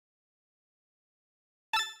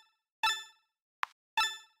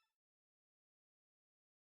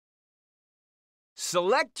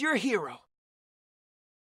Select your hero.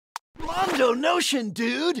 Mondo Notion,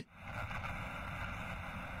 dude!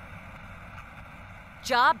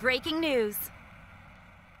 Jaw-breaking news.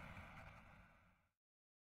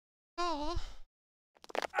 Oh.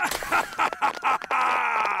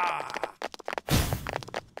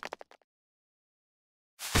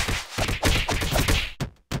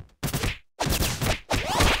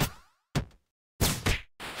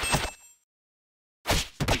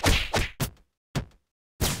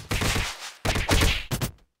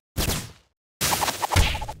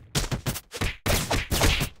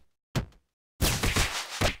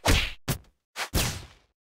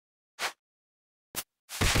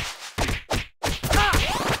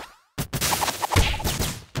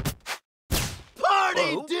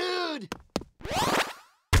 Party, dude!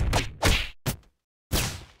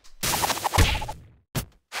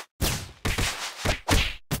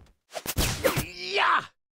 Yeah!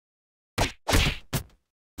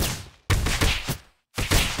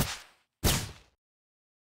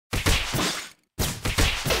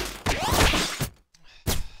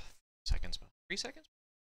 Seconds. 3 seconds?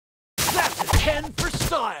 That's a 10 for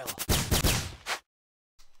style!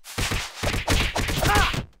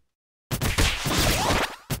 Ha!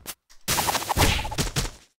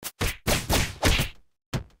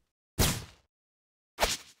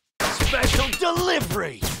 Special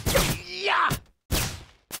delivery! Yeah!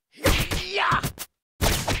 Yeah!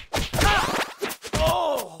 Ha!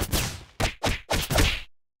 Oh!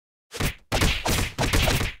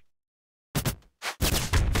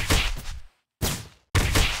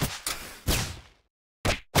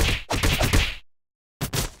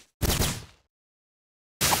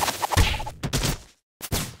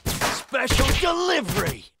 Special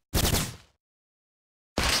delivery!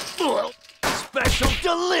 Special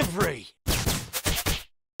delivery!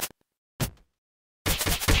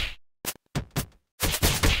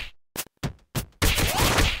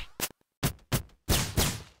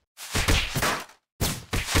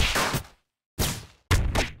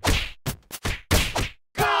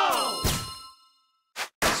 Go!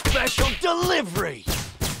 Special delivery!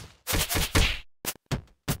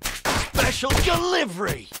 Special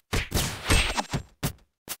delivery!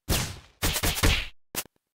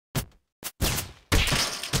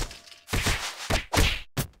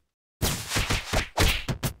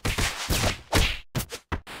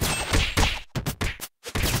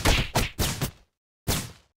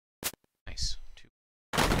 Nice. 2.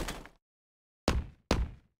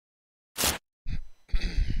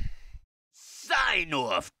 Sign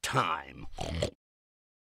off time!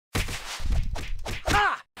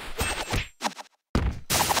 Ha!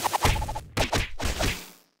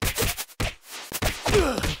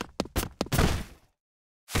 Ugh.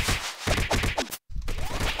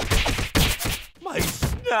 My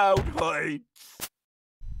snout hurts!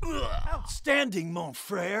 Outstanding, mon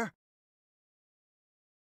frere!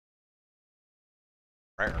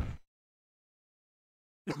 Rare.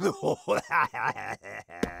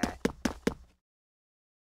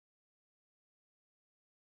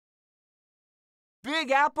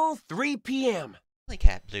 Big Apple, 3 p.m.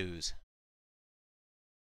 Cat Blues.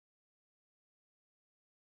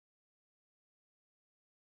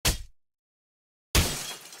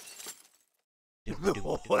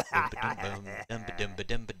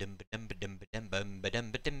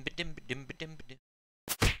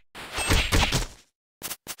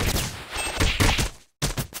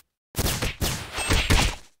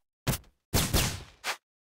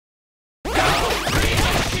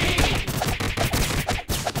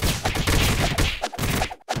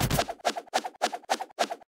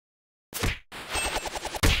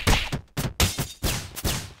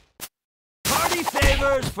 Party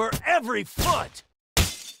favors for every foot!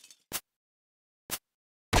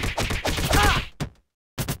 Ha!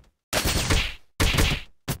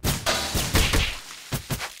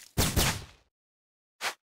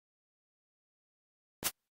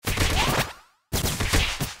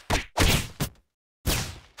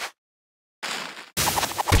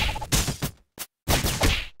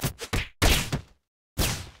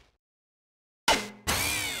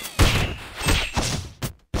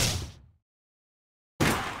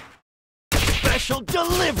 Special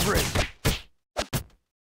delivery!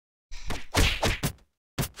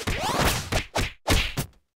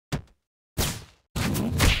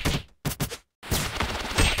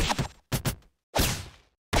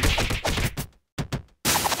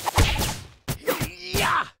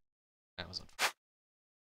 Yeah! That was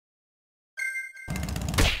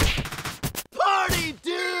Party,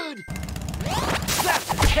 dude!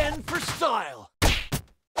 That's a 10 for style!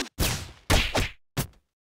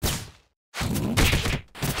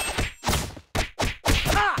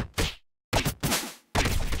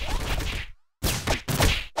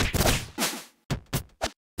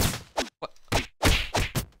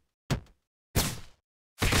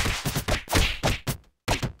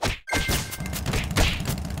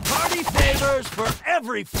 shoulders for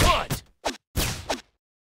every foot!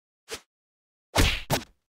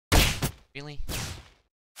 Really?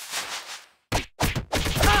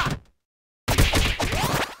 Ha!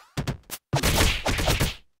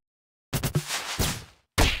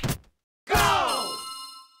 Go!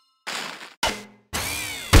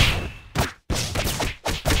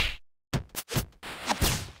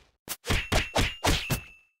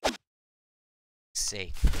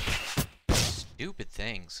 Sake. Stupid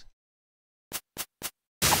things.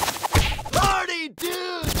 Party, dude!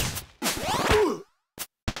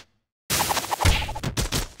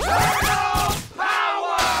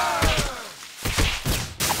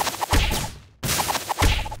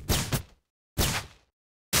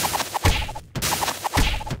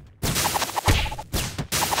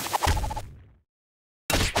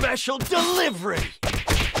 Special delivery!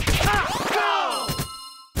 Ha! Go!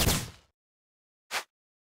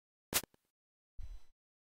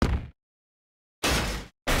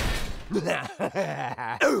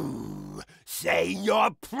 Ooh, say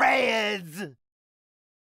your prayers!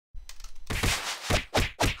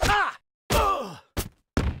 Ha! Oh,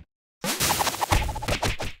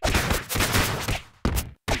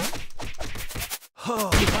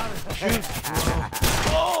 oh!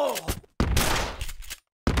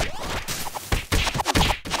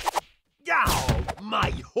 Ow,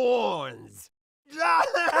 my horns!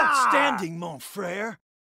 Outstanding, mon frere!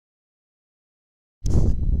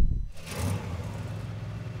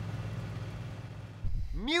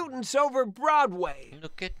 Mutants over Broadway.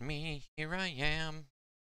 Look at me, here I am.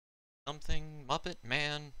 Something Muppet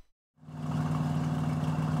Man.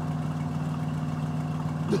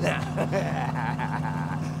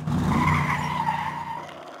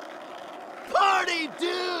 Party,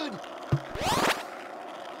 dude!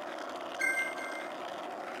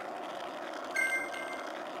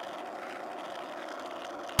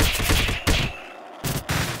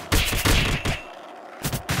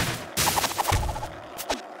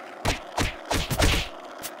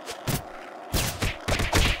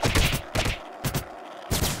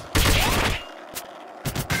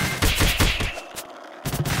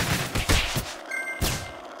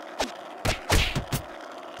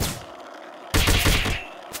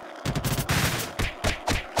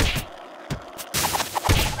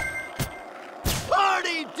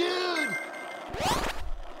 Party, dude!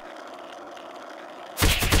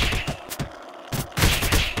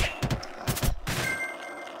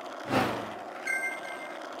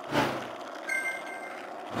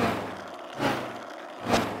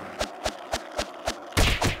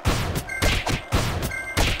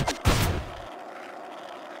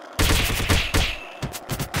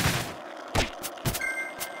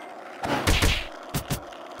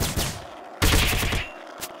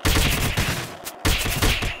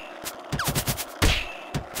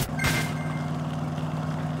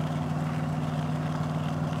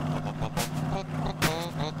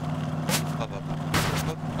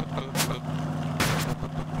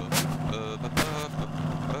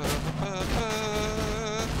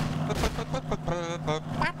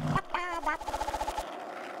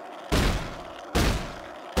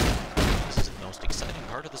 This is the most exciting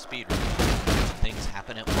part of the speedrun. Things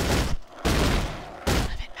happen at once. None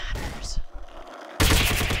of it matters.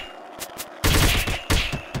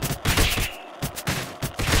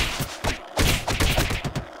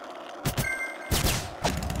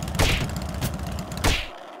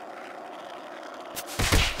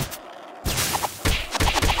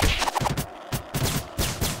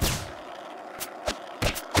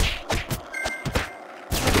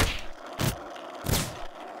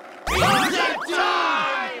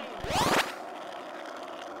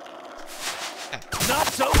 Not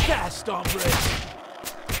so fast, hombre!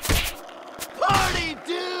 Party,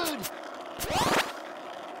 dude!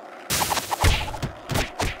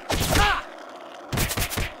 Ha!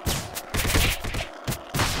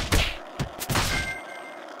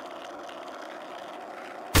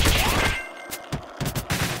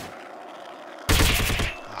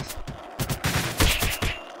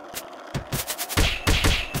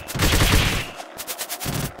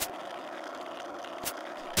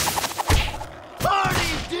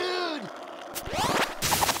 Party, dude!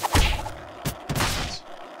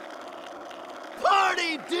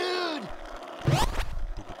 Party, dude!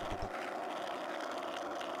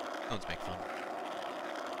 Let's make fun.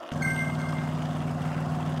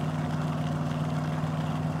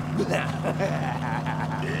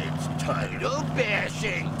 It's title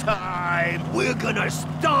bashing time! We're gonna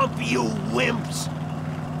stomp you wimps!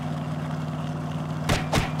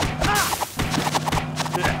 Ha!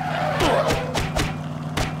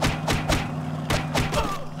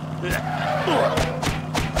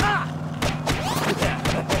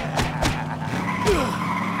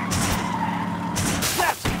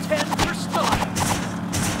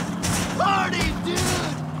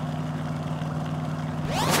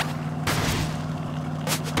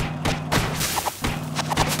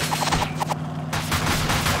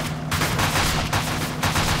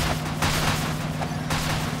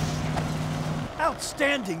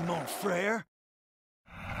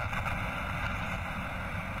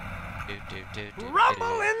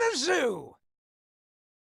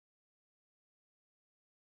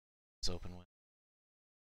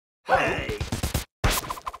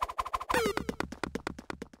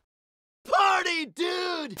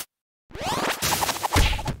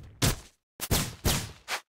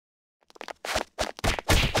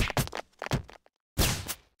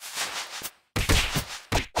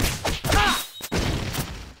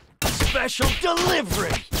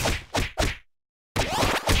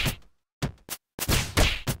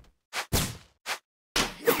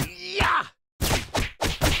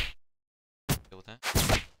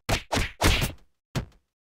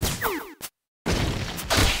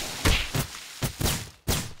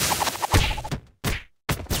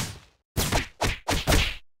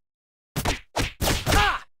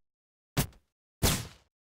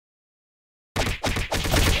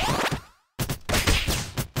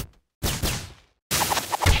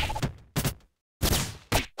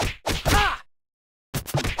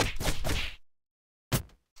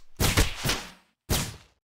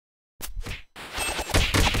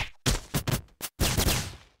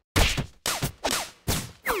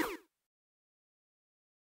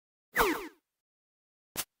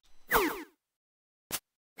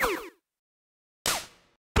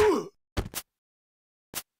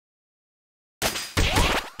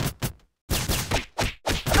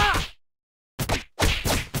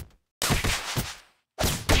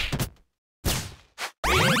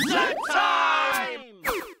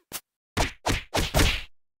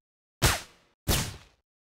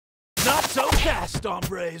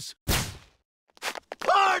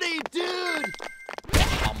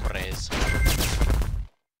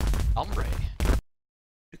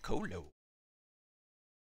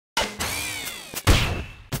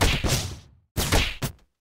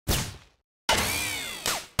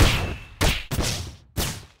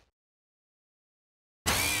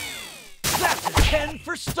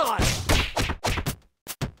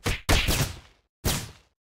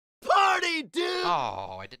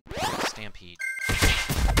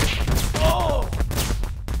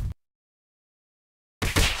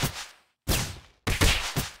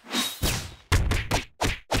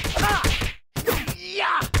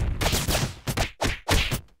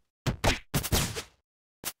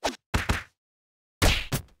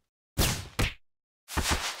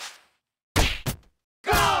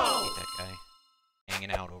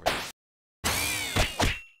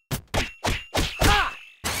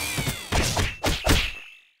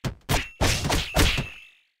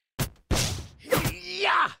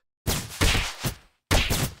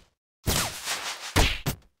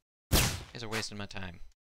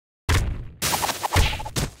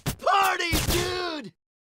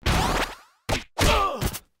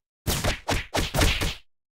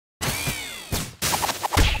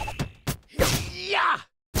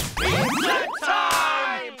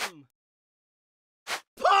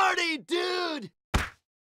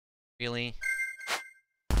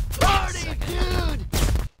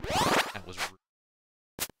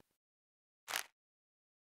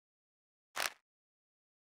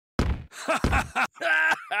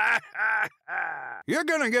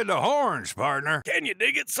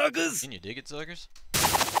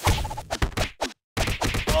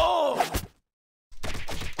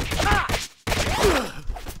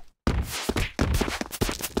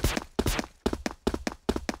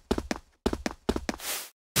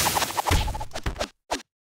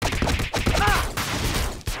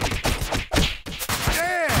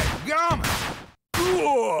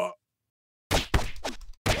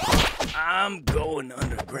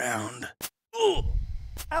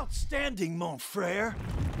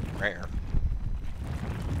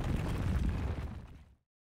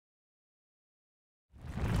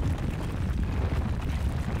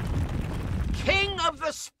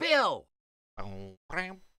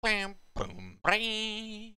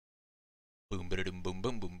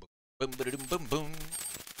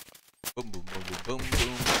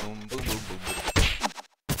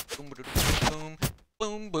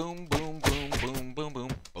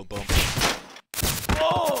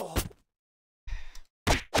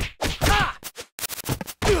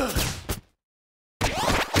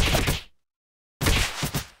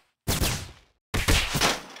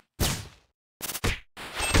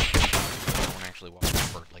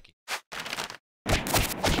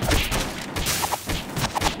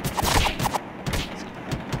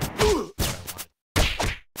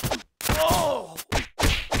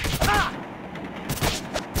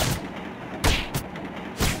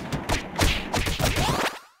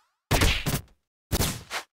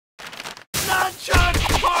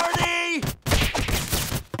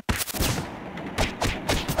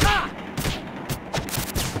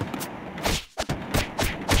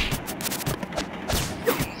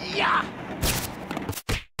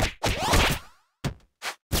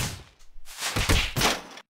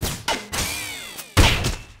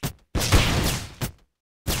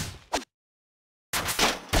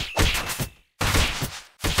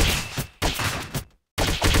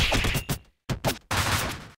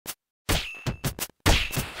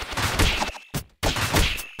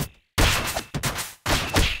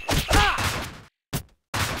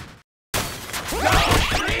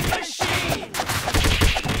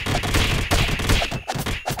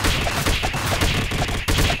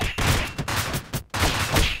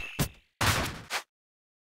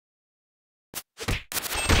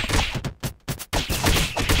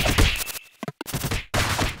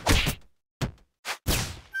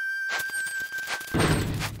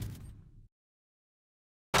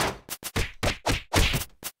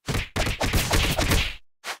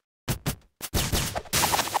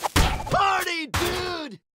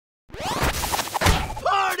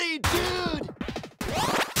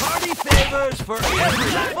 for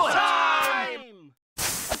every foot! Time!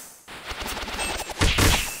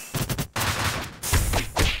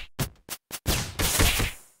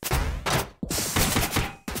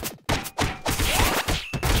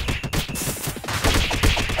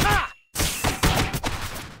 Ha!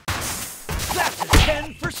 That's a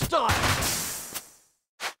 10 for style!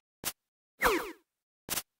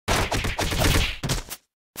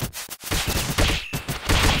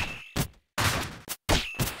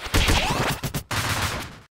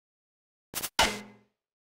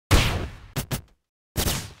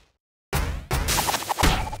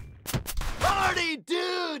 Party,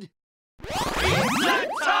 dude! Pizza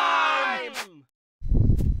time!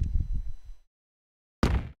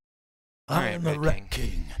 All right, I'm the Red Red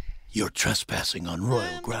King. You're trespassing on royal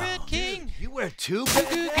I'm the ground. Red King. You wear two Look at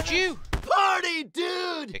bandanas? you. Party,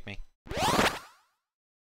 dude! Pick me.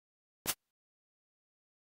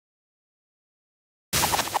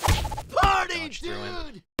 Party, Dodge through him.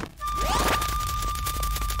 dude!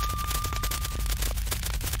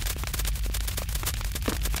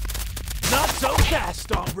 Not so fast,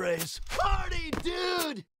 hombres! Party,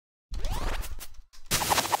 dude!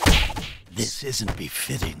 This isn't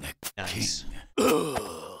befitting a Nice. king.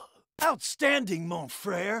 Ugh. Outstanding, mon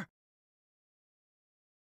frere!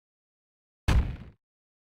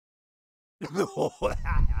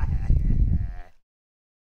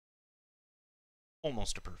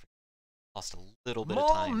 Almost a perfect. Lost a little bit of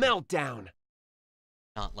Mall time. meltdown.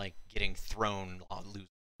 Not like getting thrown, losing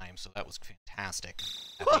time, so that was fantastic.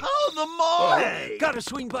 Oh, the mall! Hey, gotta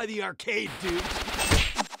swing by the arcade, dude.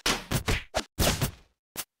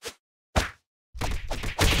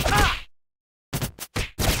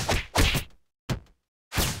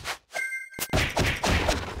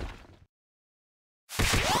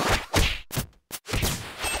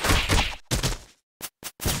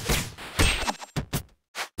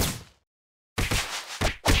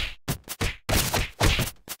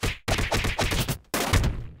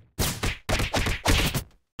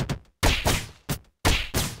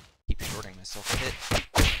 Keep shorting myself a hit.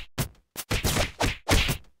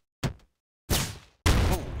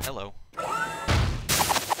 Oh, hello.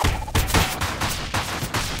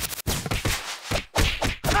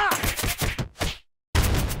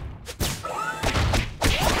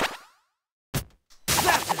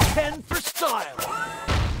 That's a 10 for style!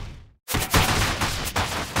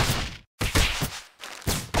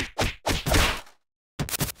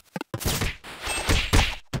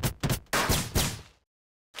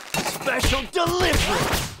 Special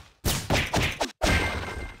delivery!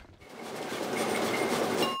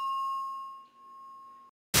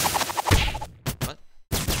 What?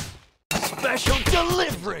 Special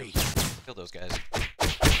delivery! Kill those guys.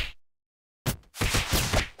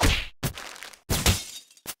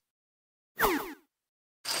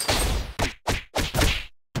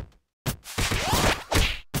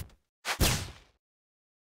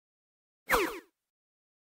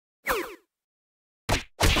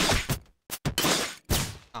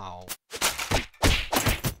 Oh.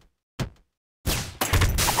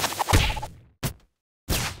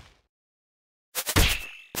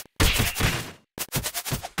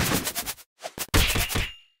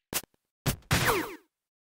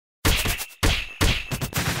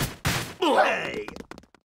 Hey!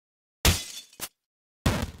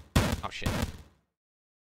 Oh shit.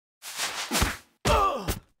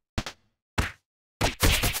 Ugh.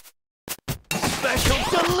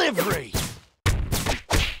 Special delivery!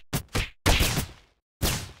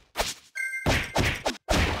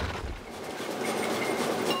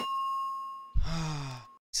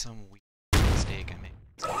 Some weak mistake I made.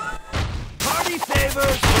 Party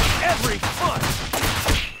favors for every foot!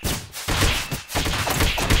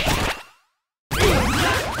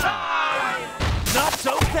 Not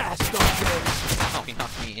so fast, hombres! Oh, he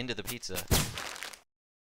knocked me into the pizza.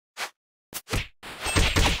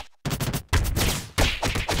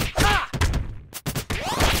 Ha!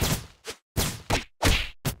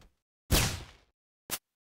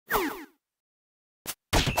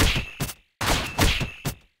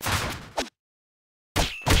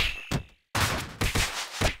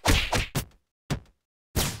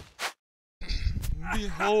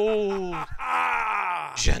 Behold!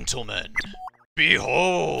 Gentlemen,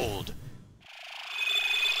 behold!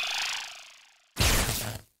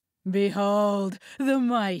 Behold the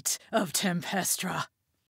might of Tempestra.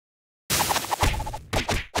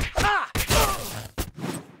 Ha!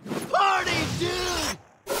 Party, dude!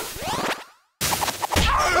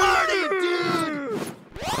 Party, dude!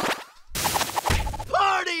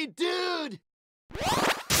 Party, dude!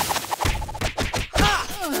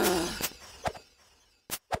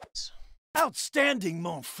 Outstanding,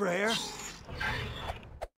 mon frere!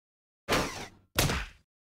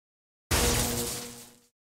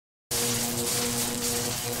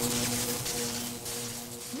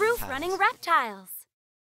 running reptiles.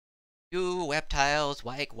 You reptiles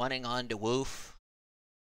like running on the roof.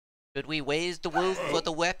 Should we raise the roof for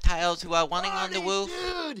the reptiles who are running on the roof?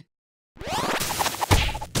 Dude!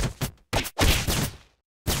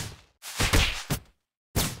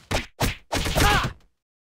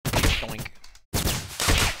 Doink.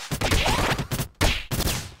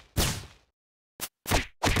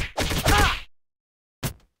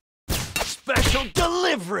 Special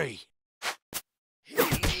delivery!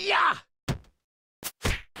 Yeah!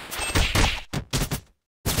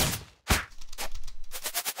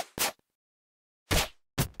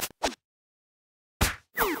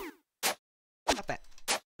 Not bad.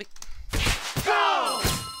 Wait. Go!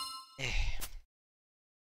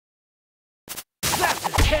 That's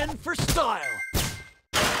a 10 for style!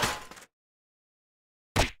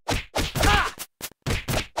 Ha!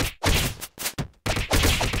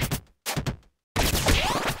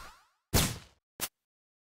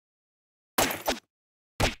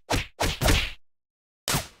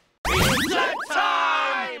 Reset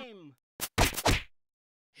time!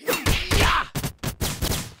 Yeah!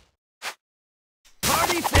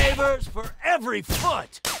 Party favors for every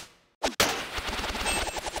foot!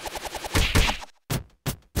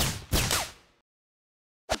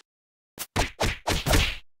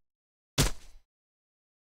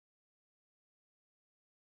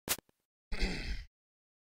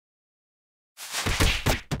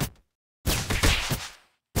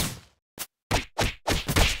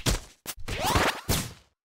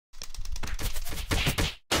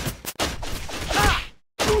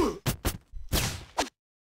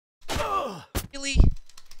 Really?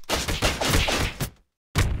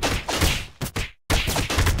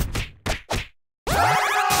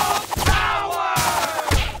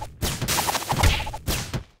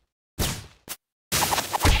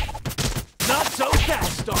 Not so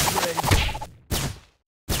fast, Andre.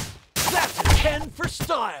 That's a 10 for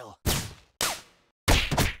style.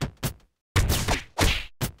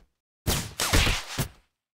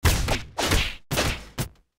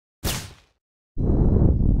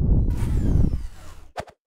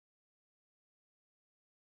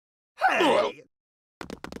 Hey!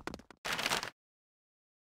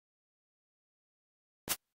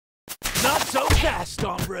 Not so fast,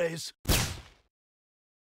 hombres.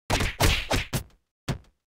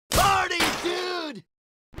 Party, dude!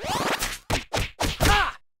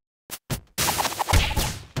 Ha!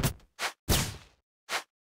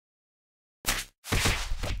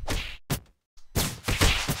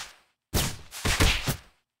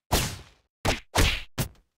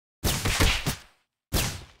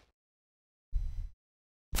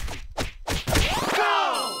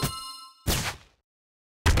 Go!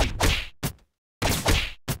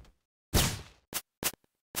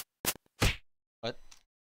 What?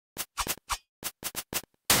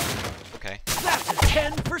 Okay. That's a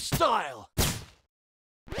 10 for style.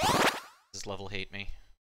 Does level hate me?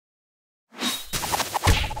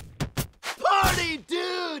 Party,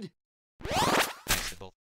 dude!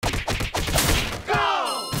 Bicycle.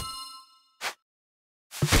 Go!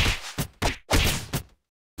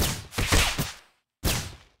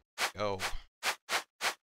 Go.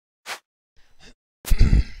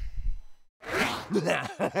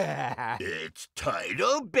 It's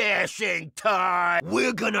title bashing time!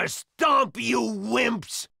 We're gonna stomp you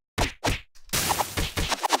wimps!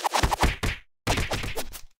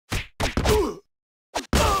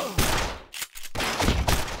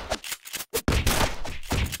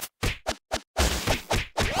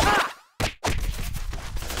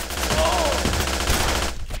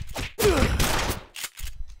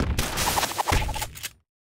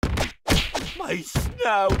 My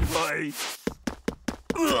snout hurts!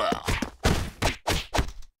 Why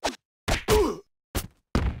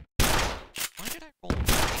did I roll?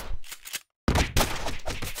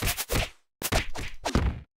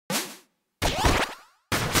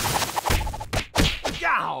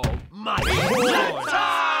 Oh, my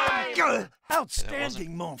Time!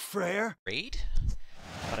 Outstanding, mon frere. Raid?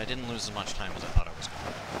 But I didn't lose as much time as I thought I was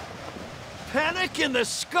going to. Panic in the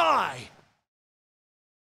sky!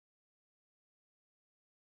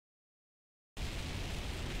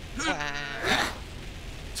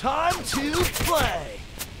 Time to play!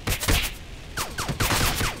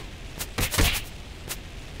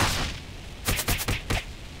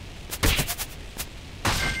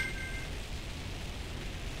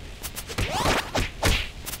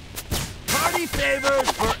 Party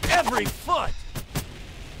favors for every foot!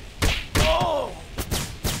 Oh!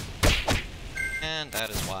 And that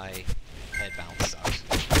is why head bounce sucks.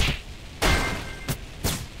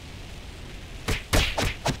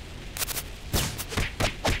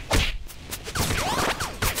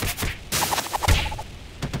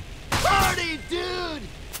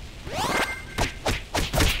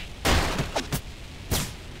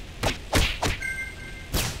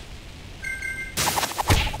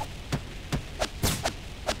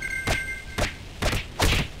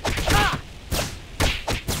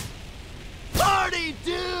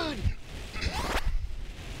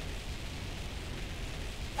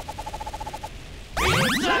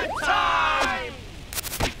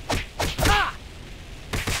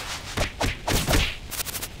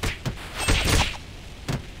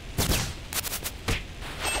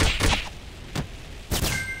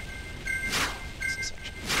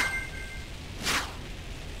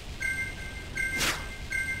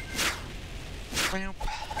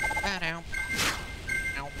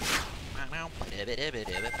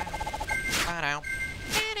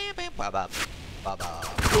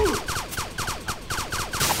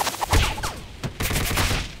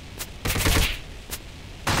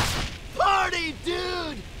 Party,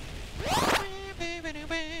 dude!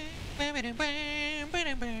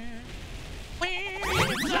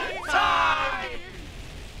 Time!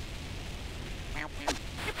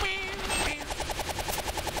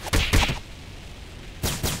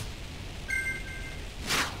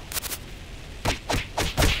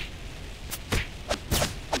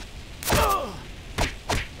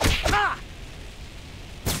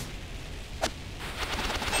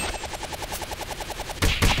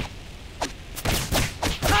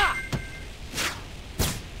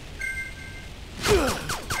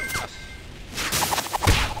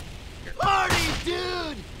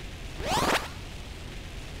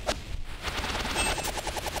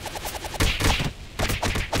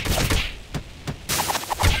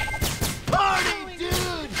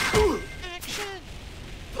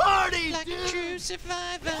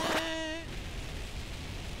 Survivor!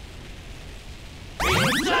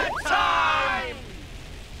 Pizza time!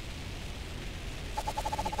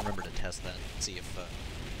 I need to remember to test that, see if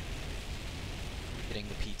getting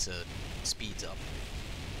the pizza speeds up.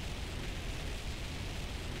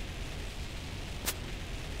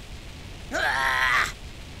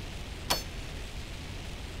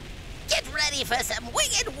 Get ready for some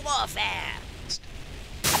winged warfare!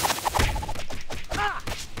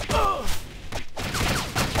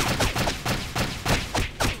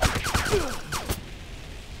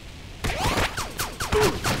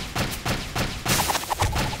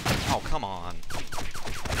 Oh, come on.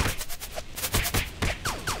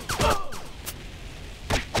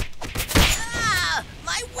 Ah!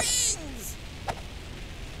 My wings!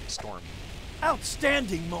 Storm.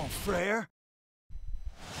 Outstanding, mon frere.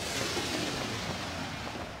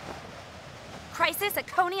 Crisis at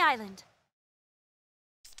Coney Island.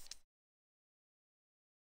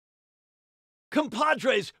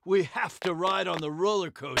 Compadres, we have to ride on the roller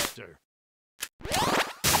coaster.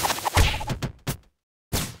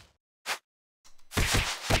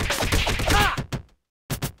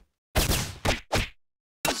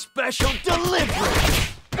 Special delivery!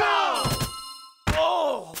 Go!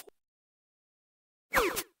 Oh!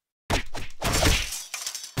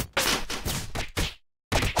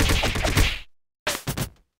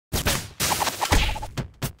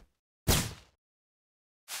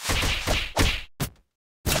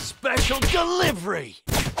 Special delivery!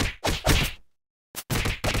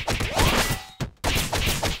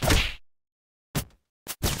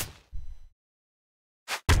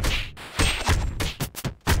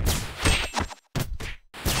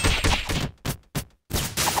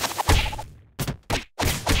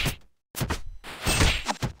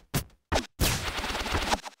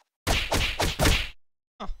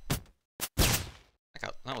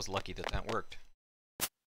 That was lucky that that worked.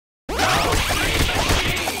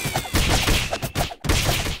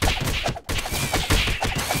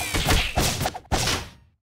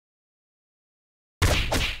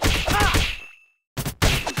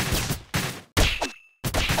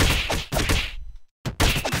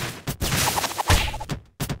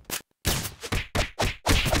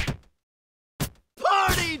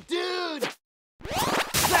 Party, dude!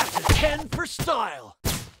 That's a 10 for style.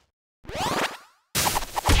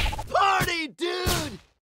 Party, dude!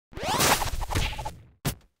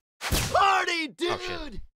 Party, dude! Oh,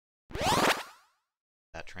 shit.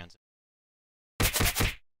 That transit.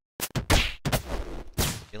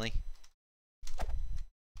 Really?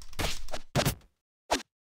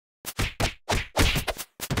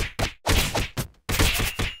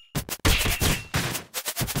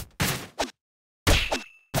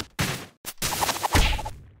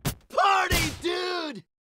 Party, dude!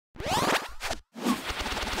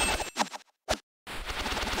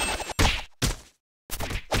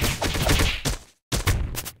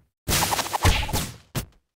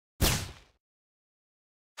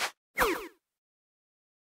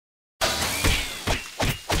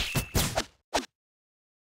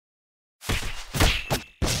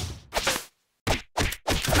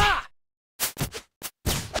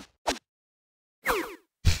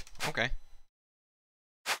 Okay.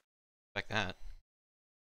 Like that.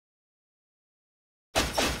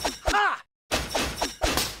 Ha!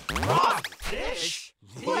 Raw fish?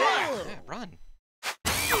 Yeah! Yeah, run.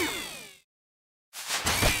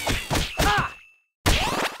 Ha!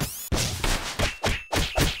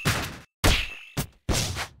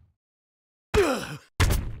 Ugh.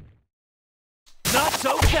 Not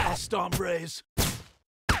so fast, hombres.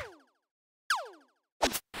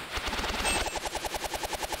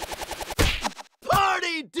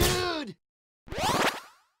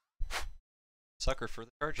 Sucker for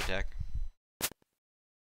the charge attack.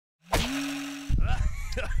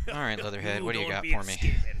 Alright, Leatherhead, what do you got for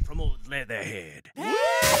me? From old Leatherhead.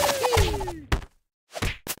 Oh,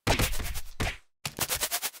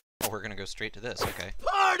 we're gonna go straight to this, okay.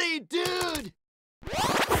 Party, dude!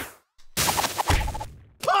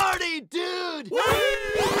 Party, dude!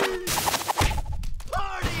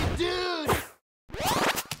 Party, dude!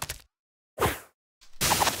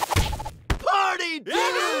 Party,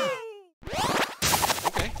 dude!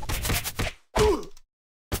 Okay.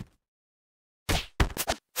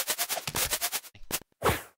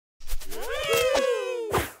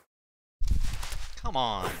 Come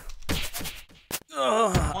on.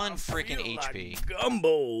 One freaking HP. Like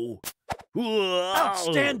gumbo.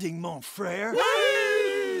 Outstanding, mon frere.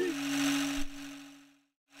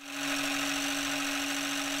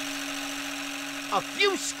 A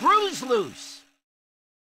few screws loose.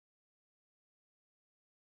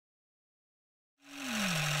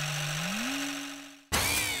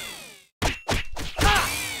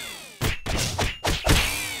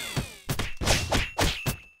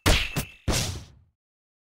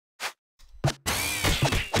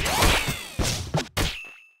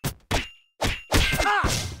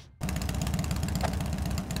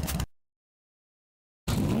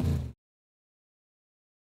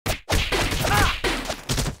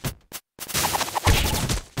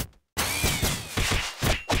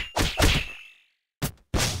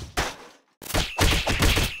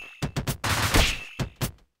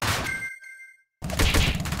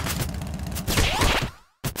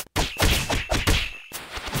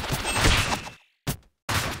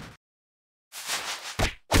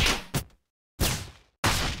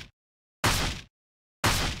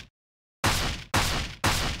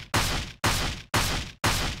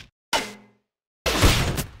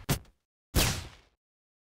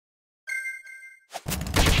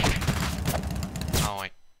 Oh,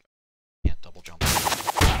 I can't double jump.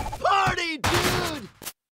 Party, dude!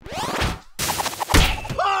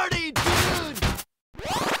 Party, dude!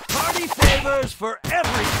 Party favors for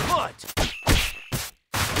every foot.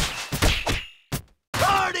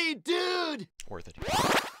 Party, dude! Worth it.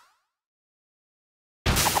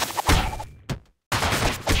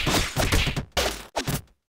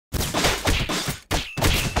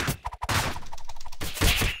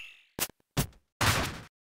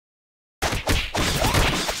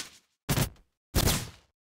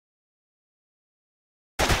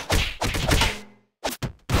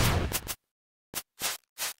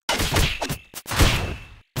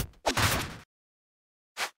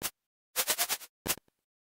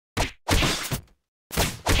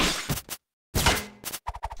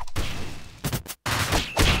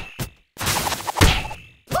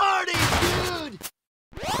 Party, dude!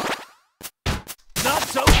 Not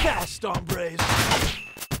so fast, hombres.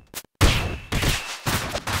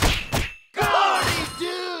 Party,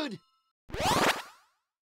 dude!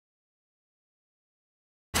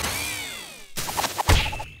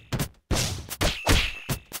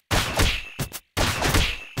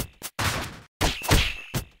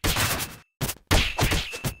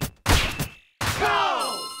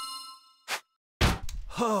 Go!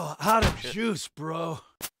 Oh, out of juice, bro.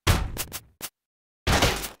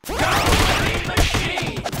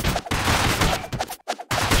 Machine!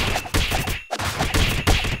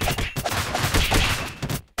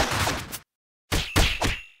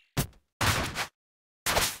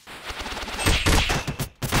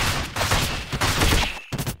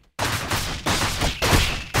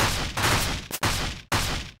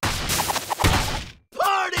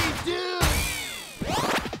 Party, dude!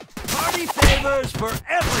 Party favors for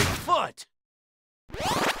every foot.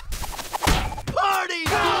 Party,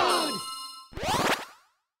 dude!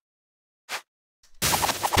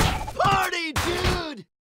 Party, dude!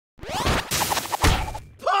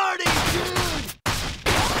 Party, dude!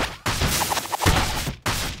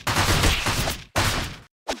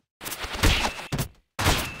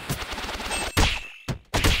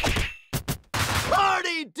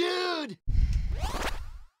 Party, dude!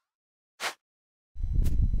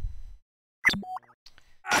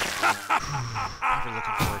 Never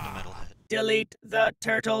looking forward to Metalhead. Delete the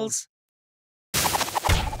turtles.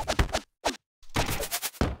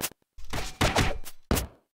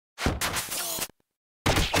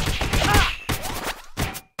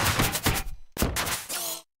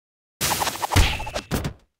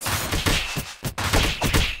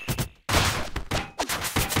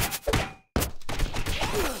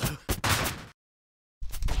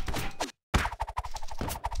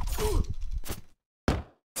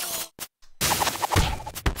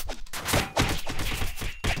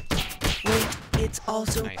 Wait, it's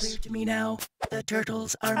also Nice. clear to me now. The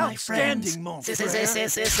turtles are my friends. Outstanding, mon frere.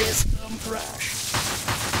 System crash.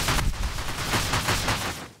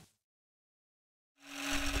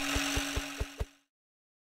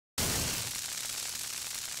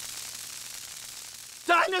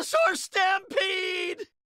 Dinosaur stampede!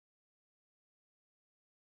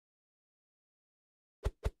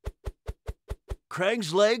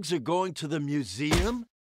 Craig's legs are going to the museum?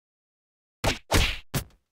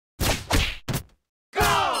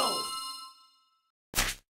 Go!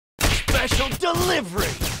 Special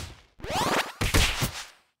delivery!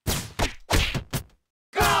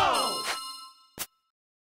 Go!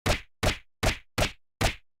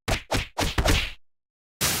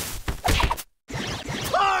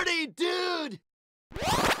 Party, dude!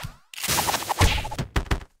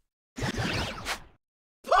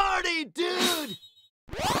 Party, dude!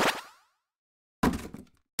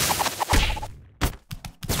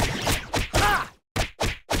 Ha!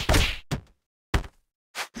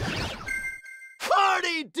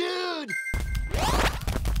 Party, dude!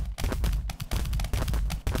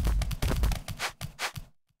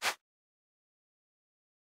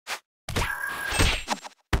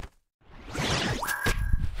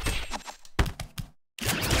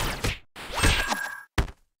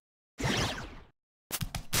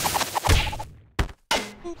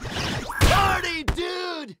 Party,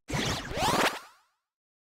 dude!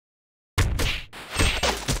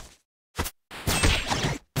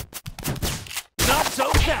 Not so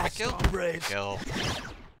fast, Kill. hombres. Kill.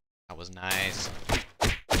 That was nice.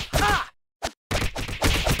 Ha!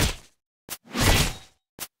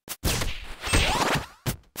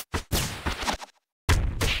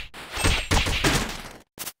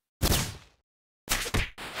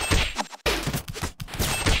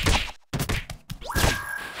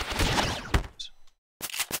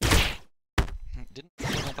 Didn't I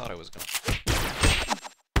thought I was going.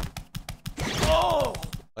 Oh!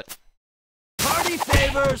 What? Party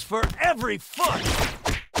favors for every foot!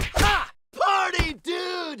 Ha! Party,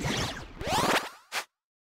 dude!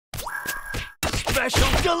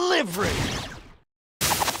 Special delivery!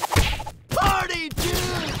 Party,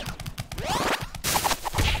 dude!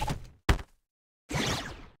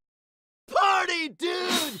 Party,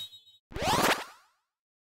 dude!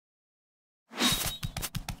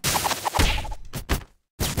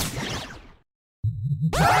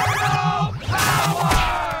 Turtle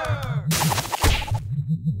power!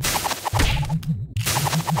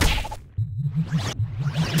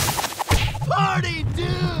 Party,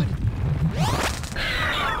 dude!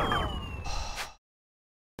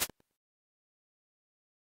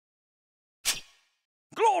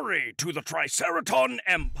 Glory to the Triceraton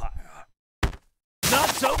Empire. Not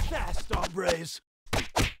so fast, hombres.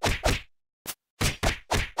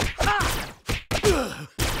 Ha! Ugh.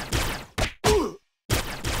 Ugh.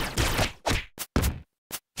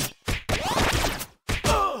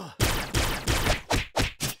 Ugh.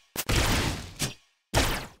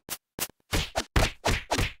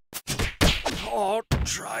 Oh,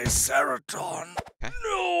 Triceraton. Okay.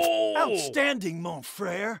 No! Outstanding, mon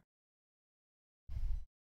frere.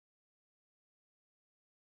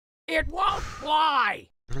 It won't fly!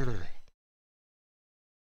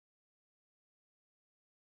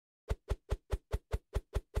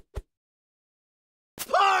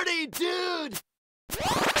 Party, dude!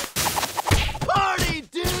 Party,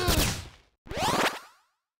 dude!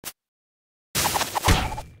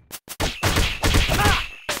 Ha!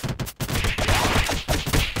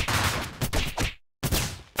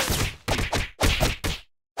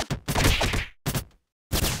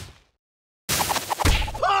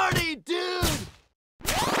 Party, dude!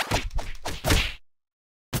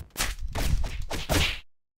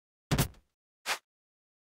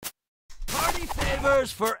 Party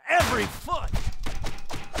favors for every foot!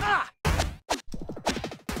 Ah!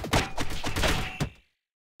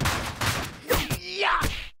 Yeah!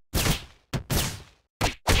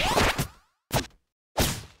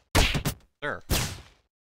 Sure.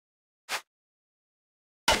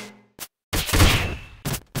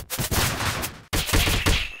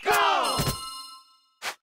 Go!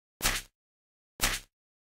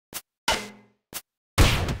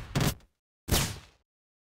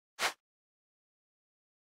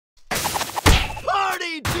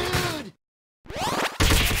 Party, dude!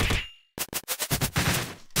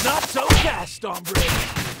 Not so fast, hombre!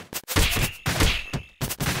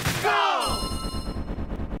 Go!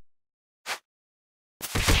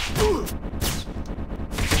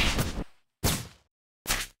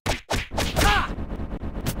 Ha!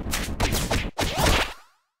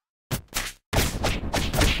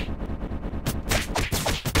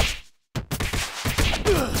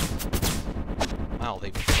 Wow,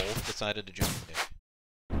 they both decided to jump kick.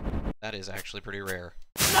 That is actually pretty rare.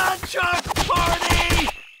 Nunchuck party!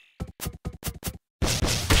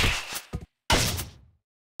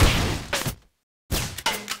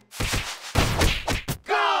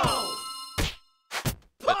 Go!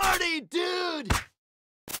 Party, dude!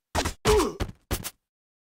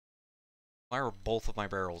 Why are both of my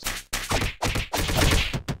barrels?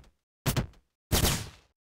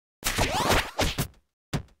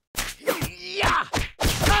 Yeah!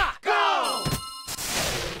 Ha! Go!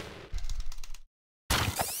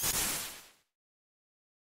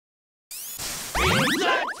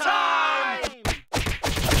 Pizza time!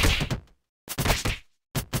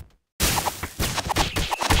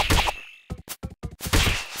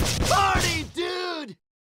 Party, dude!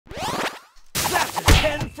 That's a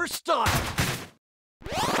 10 for style!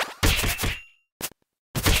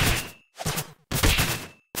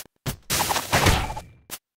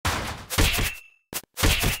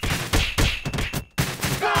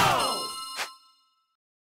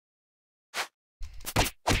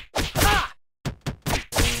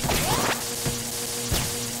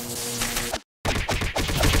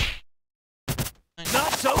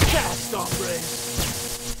 Not so fast, hombres!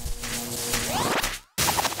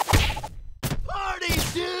 Party,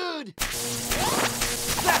 dude!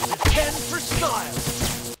 That's a 10 for style!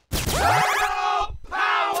 Turtle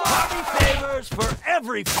power! Party favors for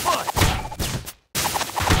every foot!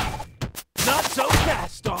 Not so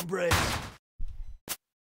fast, hombres!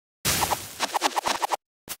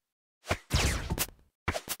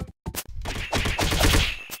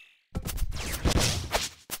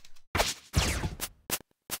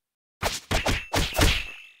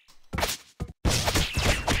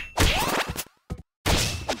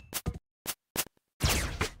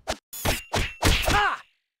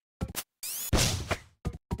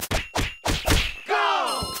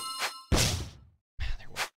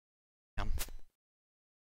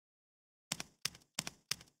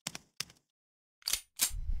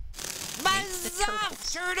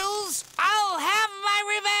 Turtles! I'll have my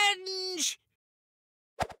revenge!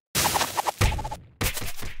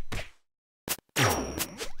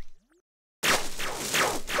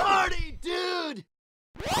 Party, dude!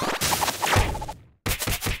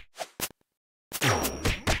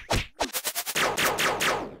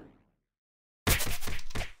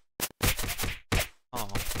 Oh.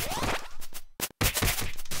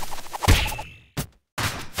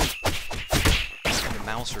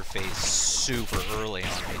 Mouser face super early on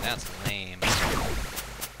me. That's lame.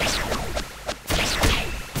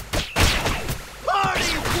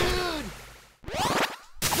 Party, dude!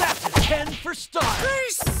 That's a 10 for style!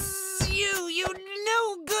 Curse you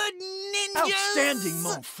no good ninjas! Outstanding,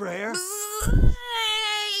 mon frere!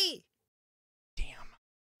 Damn.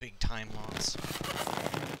 Big time loss.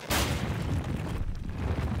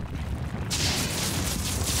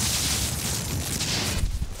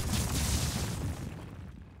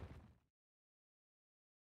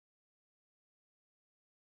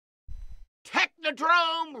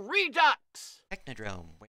 Technodrome Redux!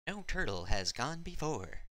 Technodrome, where no turtle has gone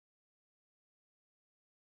before.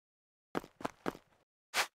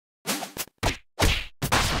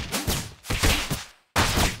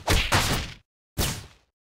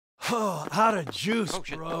 Oh, out of juice, Oh,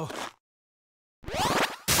 shit. bro.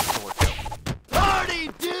 That worked out. Party,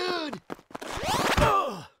 dude!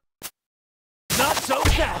 Ugh. Not so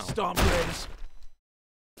fast, hombres!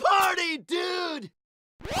 Party, dude!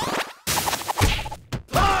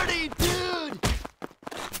 Party, dude!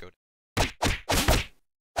 Go.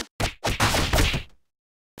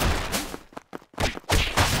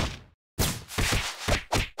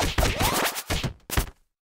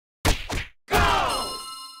 Go!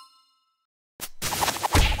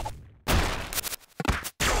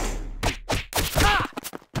 Ha!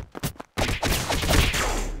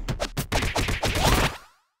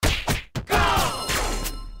 Go!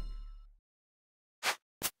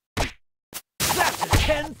 That's a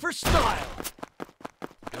 10 for style!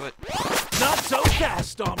 Do it. Not so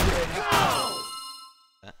fast, hombre! Go!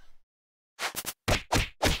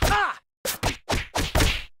 Ha!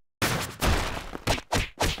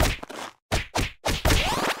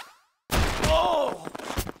 Oh!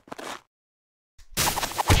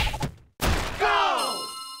 Go!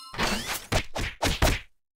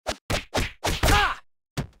 Ha!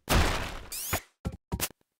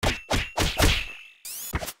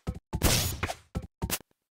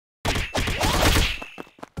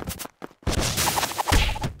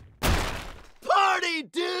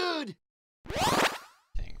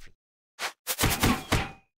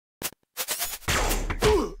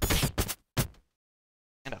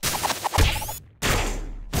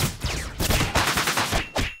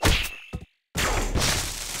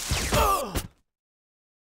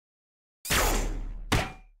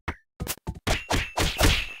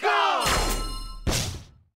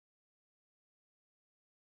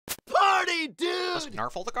 almost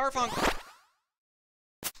Narfle the Garfunk.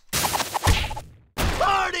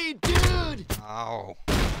 Party, dude! Ow.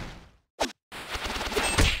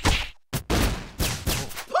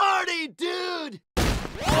 Party, dude!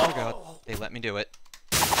 Oh god, they let me do it.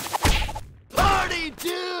 Party,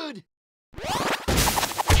 dude!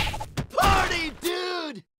 Party,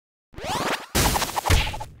 dude!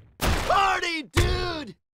 Party,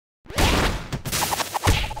 dude!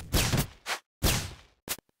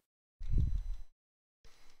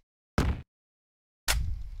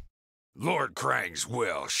 Lord Krang's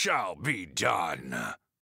will shall be done.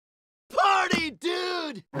 Party,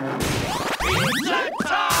 dude! Pizza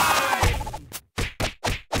time!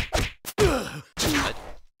 What?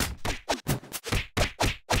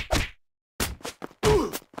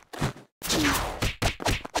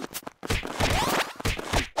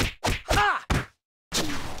 Ha!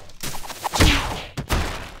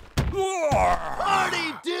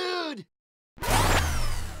 Party, dude!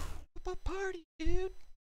 Party, dude.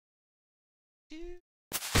 Dude.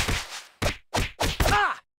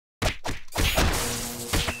 Ha!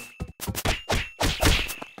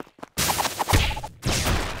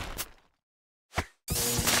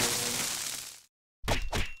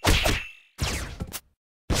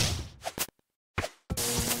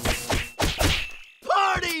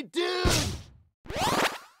 Party, dude!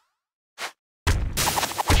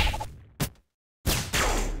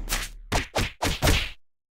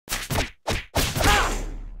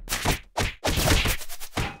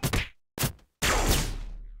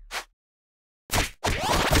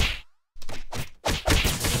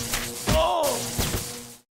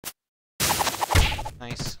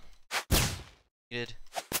 Nice. Good.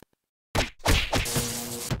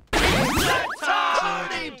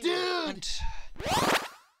 Party, dude!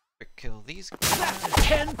 Quick kill these That's guys. a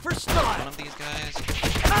 10 for One style! of these guys.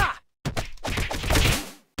 Ha!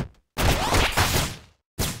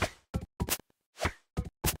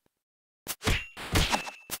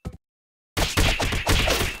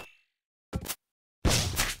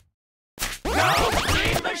 Go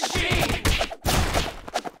Green Machine!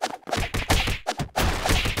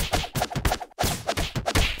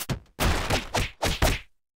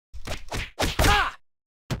 Ha!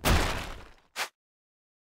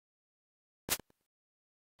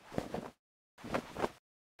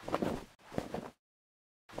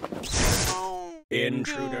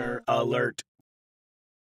 Intruder alert.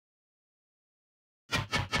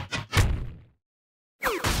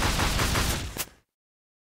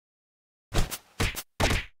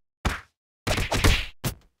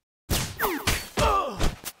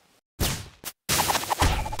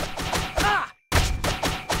 Ha!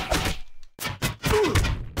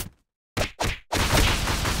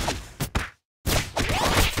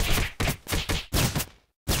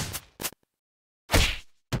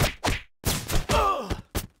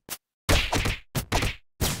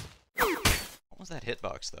 What was that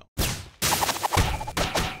hitbox though?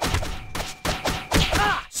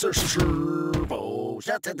 Servo.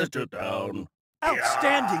 Shut it down.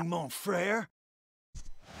 Outstanding, mon frere!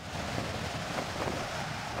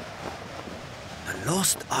 The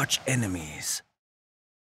lost arch enemies.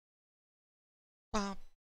 Bum,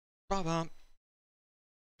 bum, bum,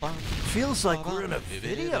 bum, Feels like we're in a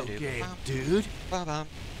video game, dude. bum, bum,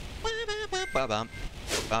 bum, bum,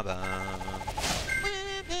 bum, bum.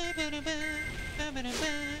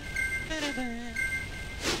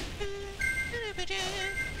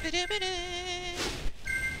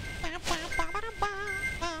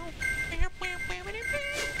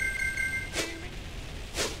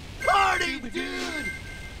 Party, dude!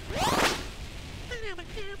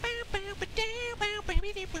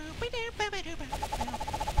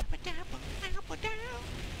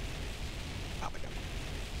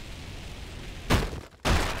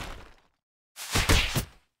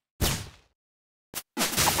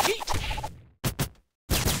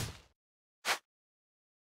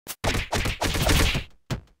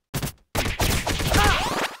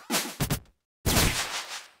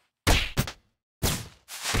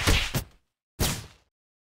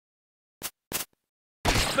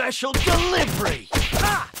 Special delivery!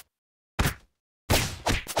 Ha!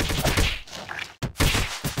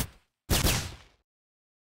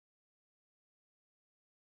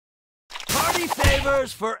 Party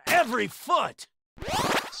favors for every foot!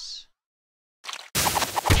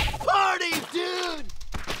 Party, dude!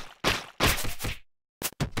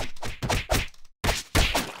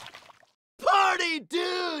 Party,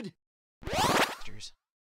 dude!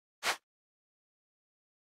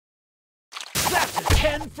 That's a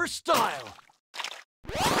 10 for style!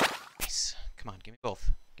 Nice. Come on, give me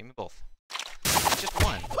both. Give me both. Just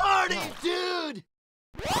one. Party, No. dude!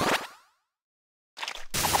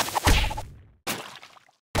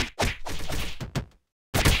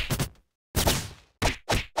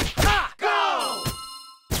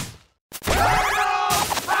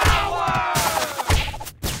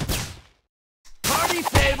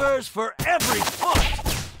 favors for every foot!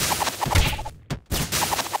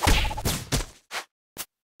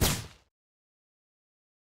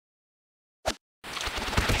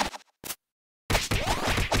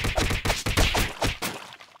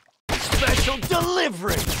 Special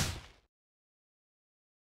delivery!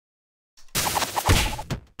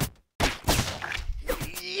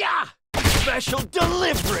 Yeah! Special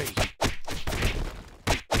delivery!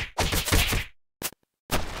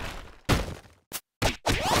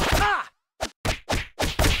 Ha!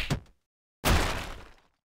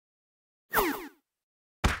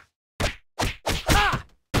 Ha!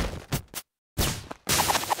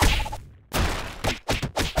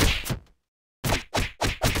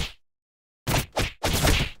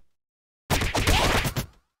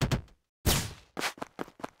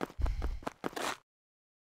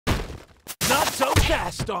 Not so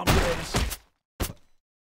fast, hombres!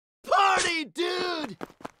 Party, dude!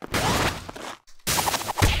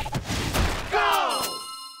 Go!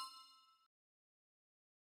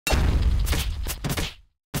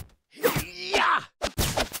 Yeah!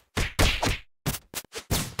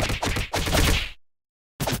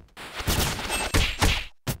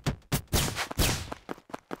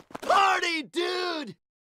 Party, dude!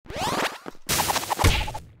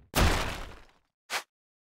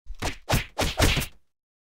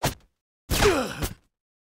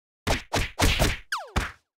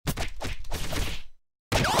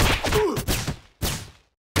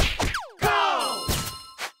 Go!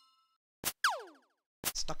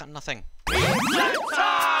 Stuck on nothing. Reset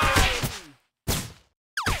time!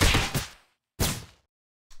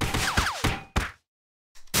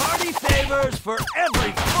 Party favors for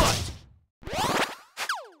every foot!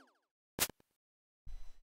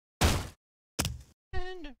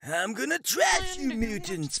 I'm gonna trash you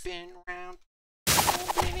mutants. Spin round.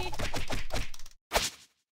 Oh, baby.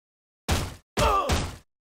 Oh!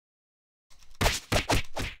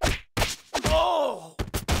 Oh!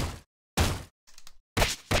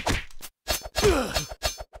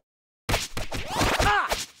 Ah!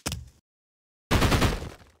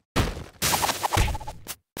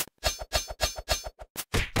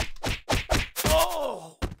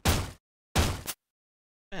 Oh!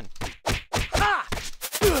 Man. Ha!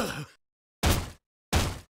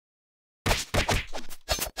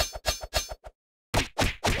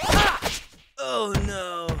 Oh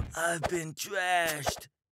no, I've been trashed.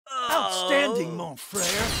 Oh. Outstanding, mon frere.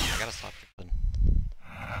 I gotta stop tripping.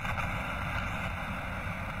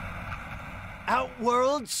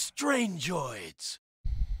 Outworld Strangeoids.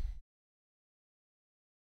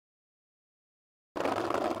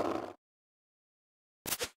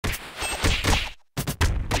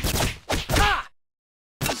 Ha!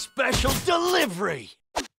 Special delivery.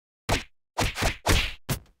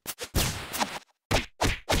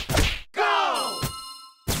 Go!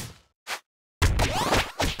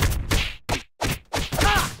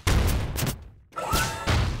 Ha!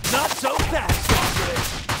 Not so fast, hombre.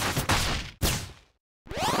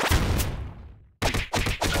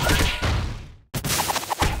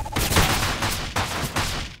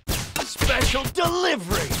 Special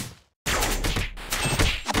delivery!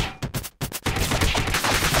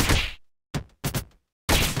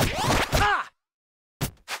 Ha!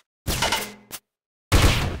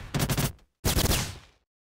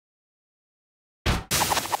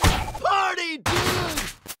 Party, dude!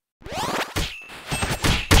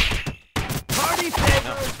 Party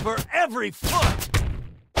favors for every foot!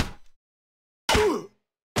 Oh!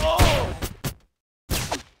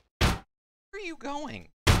 Where are you going?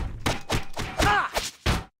 Ha!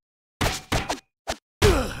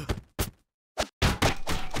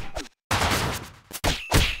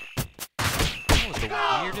 That was the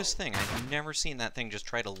weirdest thing. I've never seen that thing just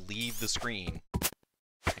try to leave the screen.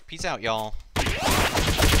 Peace out, y'all.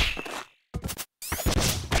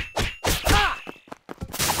 Ha!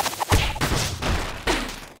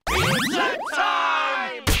 Reset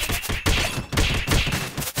time!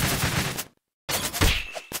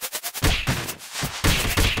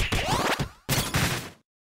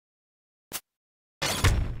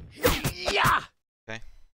 Yeah! Okay.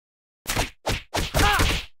 Ha!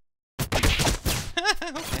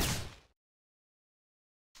 Okay.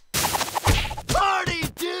 Party,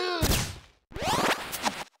 dude!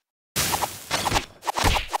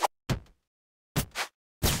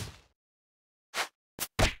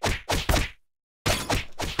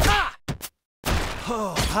 Ha!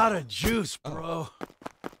 Oh, out of juice, bro.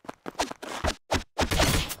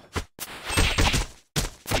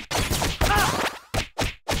 Ha!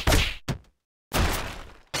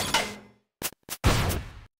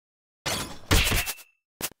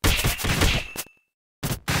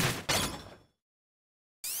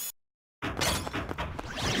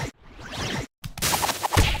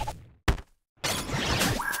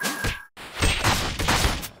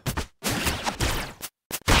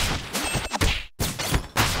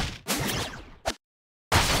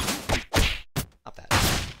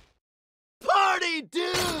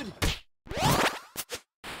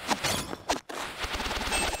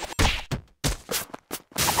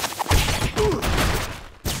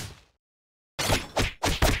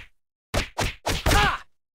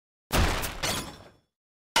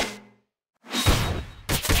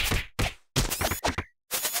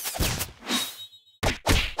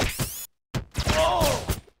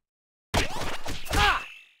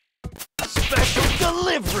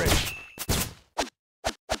 delivery!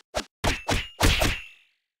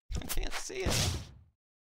 I can't see it.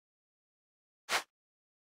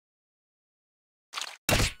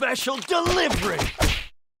 Special delivery!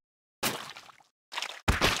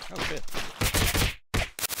 Oh shit.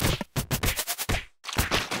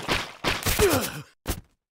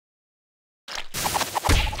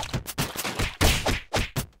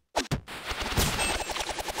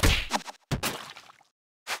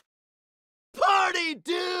 Party,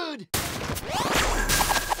 dude!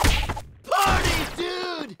 Party,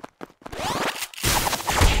 dude!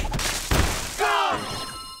 Go!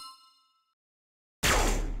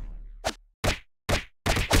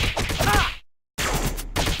 Ha!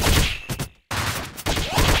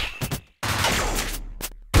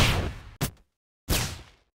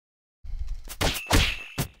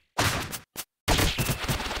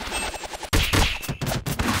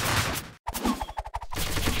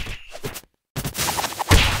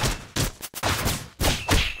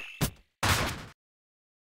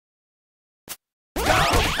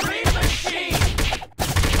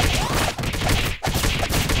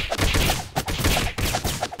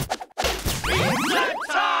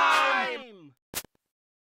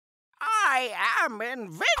 I am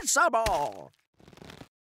invincible!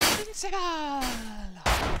 Invincible!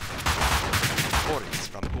 Boris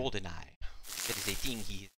from GoldenEye. It is a thing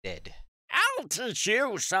he is dead. I'll teach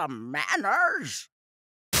you some manners!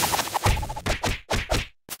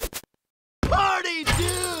 Party,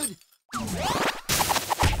 dude!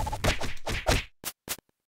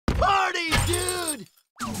 Party, dude!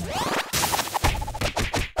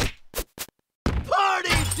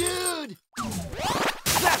 Party, dude!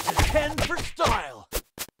 That's a 10 for style!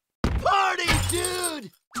 Party,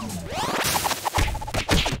 dude!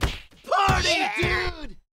 Party,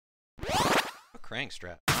 dude! A crank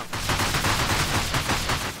strap.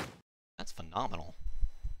 That's phenomenal.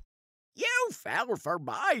 You fell for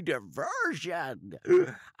my diversion.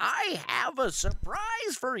 I have a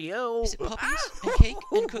surprise for you. Is it puppies and cake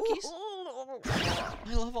and cookies?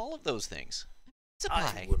 I love all of those things. It's a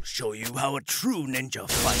pie. I will show you how a true ninja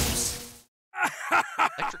fights.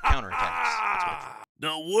 Electric counterattacks. That's what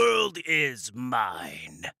The world is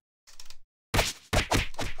mine.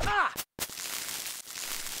 Ah!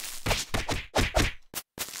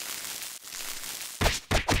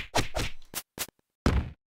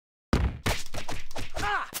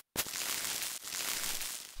 Ah!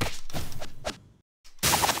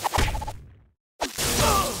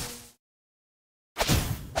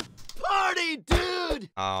 Party, dude!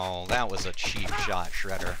 Oh, that was a cheap shot,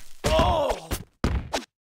 Shredder. Oh!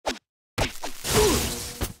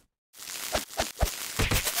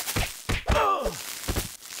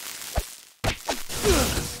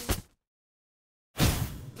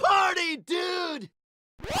 Party, dude!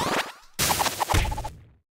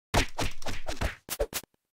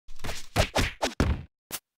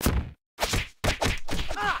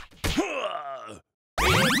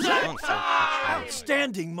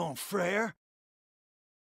 Outstanding, mon frere.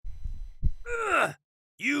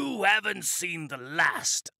 You haven't seen the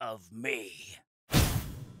last of me.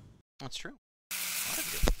 That's true. A lot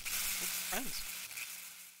of you. We're friends.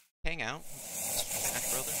 Hang out.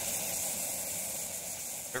 Smash Brothers.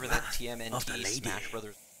 Remember that TMNT Smash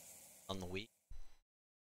Brothers on the Wii?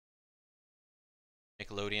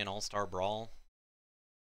 Nickelodeon All-Star Brawl.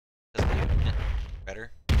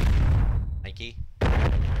 Better. Mikey.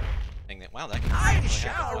 That, wow, that I really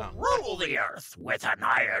shall happened. Wow. rule the earth with an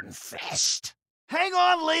iron fist. Hang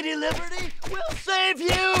on, Lady Liberty. We'll save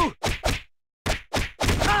you.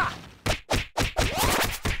 Ha!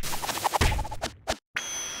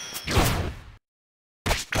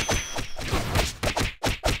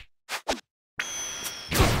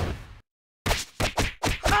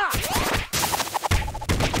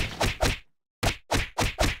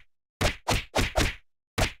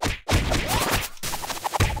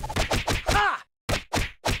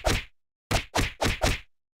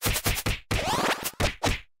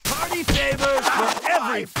 Favors for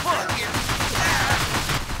every foot.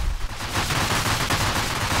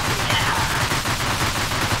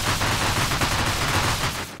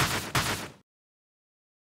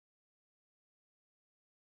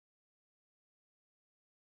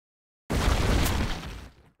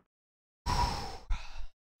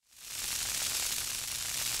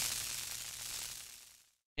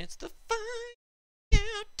 It's the fire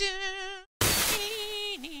countdown.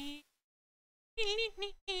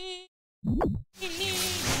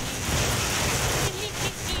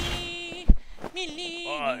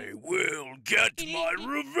 I will get my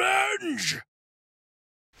revenge!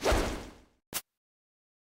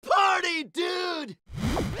 Party, dude!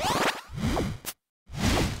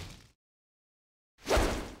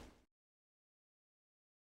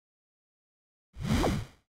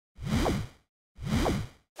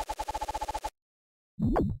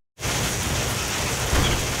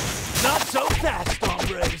 Not so fast,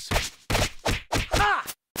 hombres. Ha!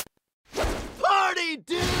 Party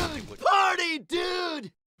dude! Party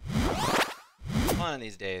dude! One of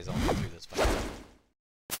these days, I'll get through this fight.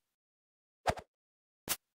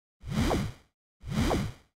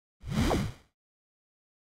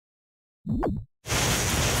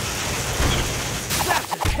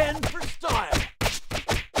 That's a 10 for style.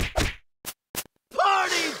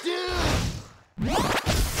 Party dude!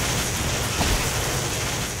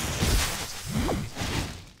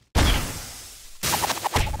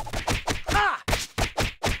 Ha!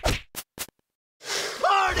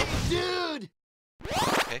 Party dude!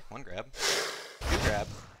 Okay, one grab. Two grab.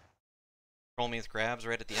 Roll me with grabs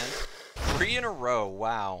right at the end. 3 in a row.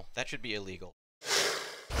 Wow, that should be illegal.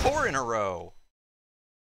 4 in a row.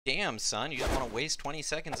 Damn, son, you just want to waste 20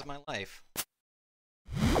 seconds of my life.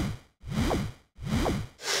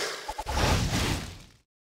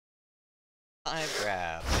 Five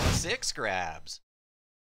grabs. 6 grabs.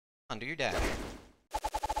 Undo your dash.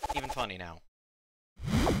 Even funny now.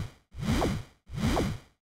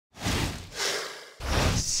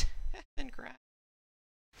 7 grabs.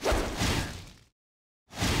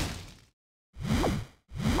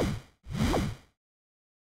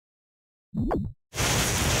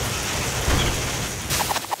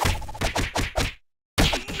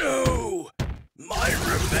 No! My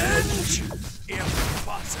revenge?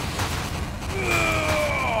 Impossible.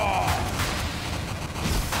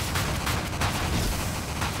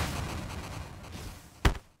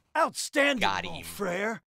 Outstanding, Got mon him.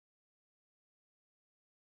 frere.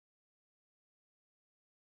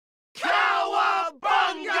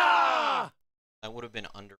 Cowabunga! That would have been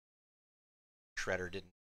under. Shredder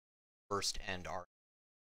didn't first end our.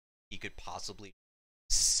 He could possibly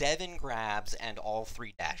 7 grabs and all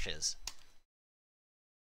 3 dashes.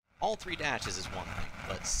 All 3 dashes is one thing,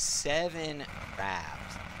 but 7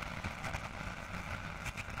 grabs.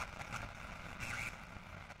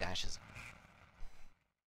 Dashes.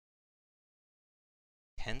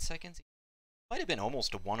 10 seconds? Might have been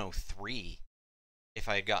almost a 103 if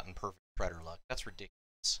I had gotten perfect Shredder luck. That's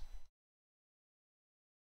ridiculous.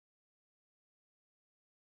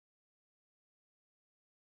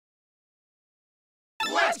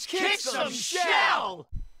 Let's kick some shell!